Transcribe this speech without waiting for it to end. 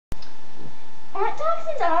Aren't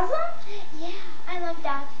dachshunds awesome? Yeah, I love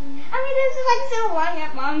dachshunds. I mean, they're just like so long,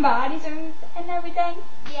 have long bodies and everything.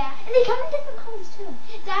 Yeah. And they come in different colors too.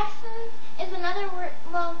 Dachshund is another word,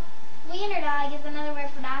 well, wiener dog is another word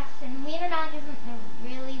for dachshund. Wiener dog isn't a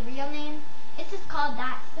really real name. It's just called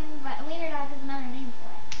dachshund, but wiener dog is another name for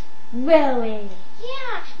it. Really?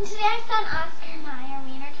 Yeah. And today I saw an Oscar Mayer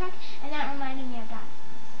wiener truck, and that reminded me of dachshunds.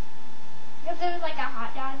 Because it was like a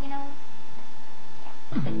hot dog, you know? Yeah.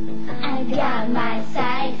 I got my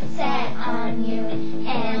sights set on you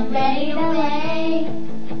and ready to play.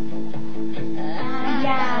 I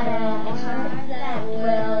got a heart that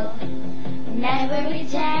will never be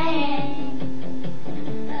tamed.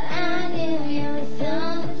 I knew you were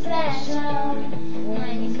something special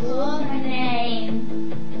when you called my name.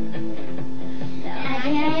 I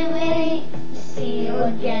can't wait to see you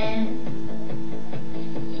again.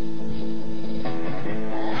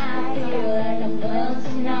 I feel like I'm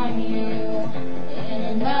floating on you in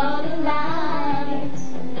another light.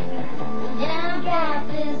 And I've got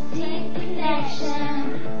this deep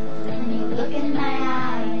connection when you look in my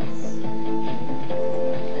eyes.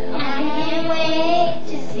 I can't wait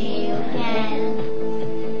to see you again.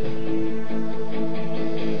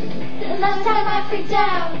 The last time I freaked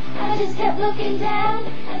out, I just kept looking down.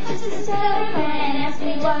 I just stood and asked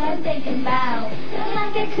me what I'm thinking about. Felt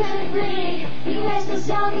like I couldn't breathe. You guys were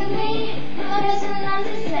stronger than me. My best friend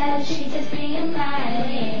Liza said she's just being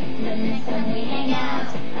miley. The next time we hang out,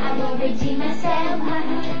 I will redeem myself. My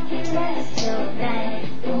heart can rest till then.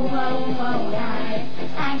 Whoa, whoa, whoa,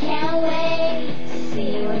 I can't wait to see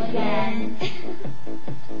you again.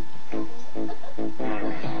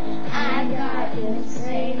 I got this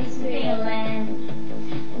strange feeling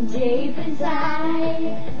deep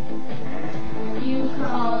inside. You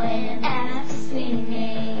call and ask to see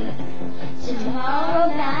me tomorrow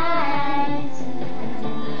night.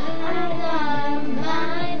 I'm not a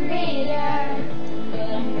mind reader, but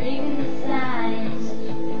I'm reading the signs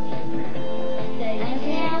that you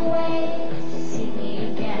can't wait to see me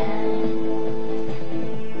again.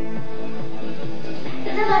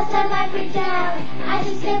 The last time I freaked out, I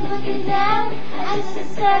just kept looking down. I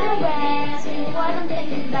just stared away, asked me what I'm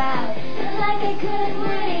thinking about. Felt like I couldn't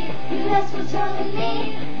breathe. You asked what's wrong with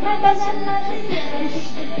me. My best friend understood. She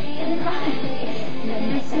should be in my way. The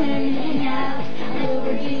next time we hang out, I will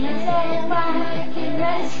redeem myself. My heart can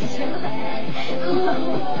rest till then. Whoa,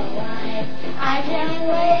 I can't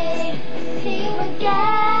wait to see you again.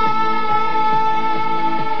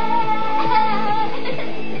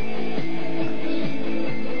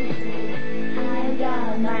 I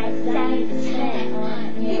got my sights set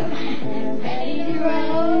on you and ready to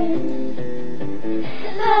roll.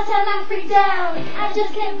 The last time I freaked out, I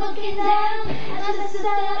just kept looking down. I just stood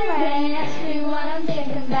away, asked me what I'm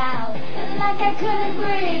thinking about. Felt like I couldn't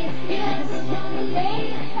breathe. You had what's wrong with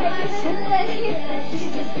me. I just let you said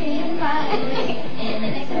she's just being miley. And the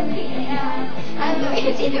next time we hang out, I will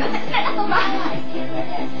get you myself. My heart can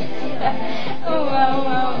rest. Oh, wow,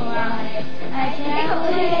 wow, wow. I can't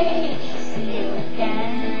wait to see you again.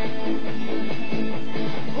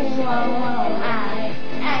 Whoa, whoa,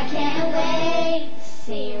 I can't wait to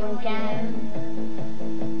see you again.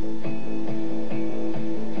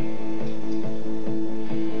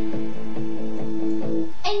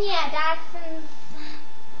 And yeah, dachshunds,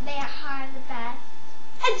 they are the best.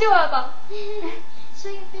 Adorable. Show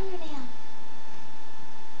your fingernail.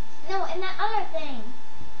 No, and that other thing.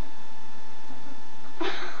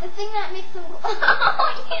 The thing that makes them go. Oh,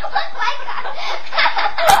 you look like that.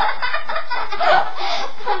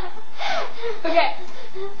 Okay.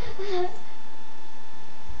 Sorry.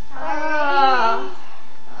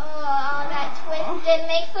 Oh, that twisted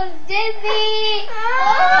makes us dizzy. Oh,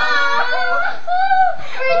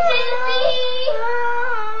 we're dizzy.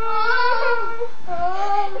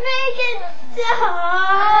 Make it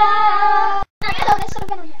stop.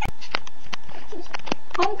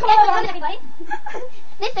 Come on, everybody.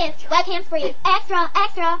 This is Webcamspree. Extra,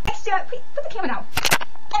 extra. Extra. Please, put the camera down.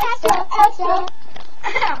 Extra, extra.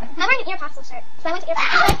 I'm wearing an Aeropostale shirt, so I went to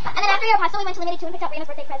Aeropostale. And then after Aeropostale, we went to Limited 2 and picked up Brianna's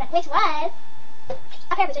birthday present, which was a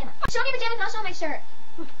pair of pajamas. Show me your pajamas and I'll show my shirt.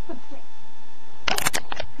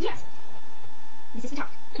 Yes. This is the top.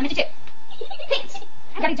 Number 2. Pants.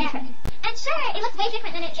 I got a different. And sure, it looks way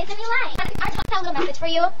different than it is in real life. Our tongues have a little message for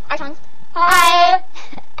you. Our tongues. Hi.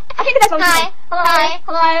 I think that's what Hi. Hi.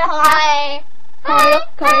 Hi. Hi. Hi.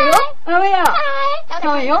 Oh yeah. Hi.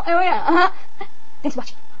 Oh yeah. Oh yeah. Thanks for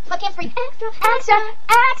watching. Webcamspree. Extra. Extra.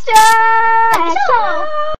 Extra. Extra.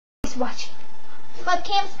 Thanks for watching.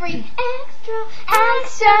 Webcamspree. Extra.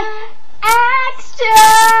 Extra. Extra.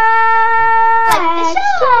 Like the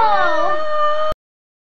show.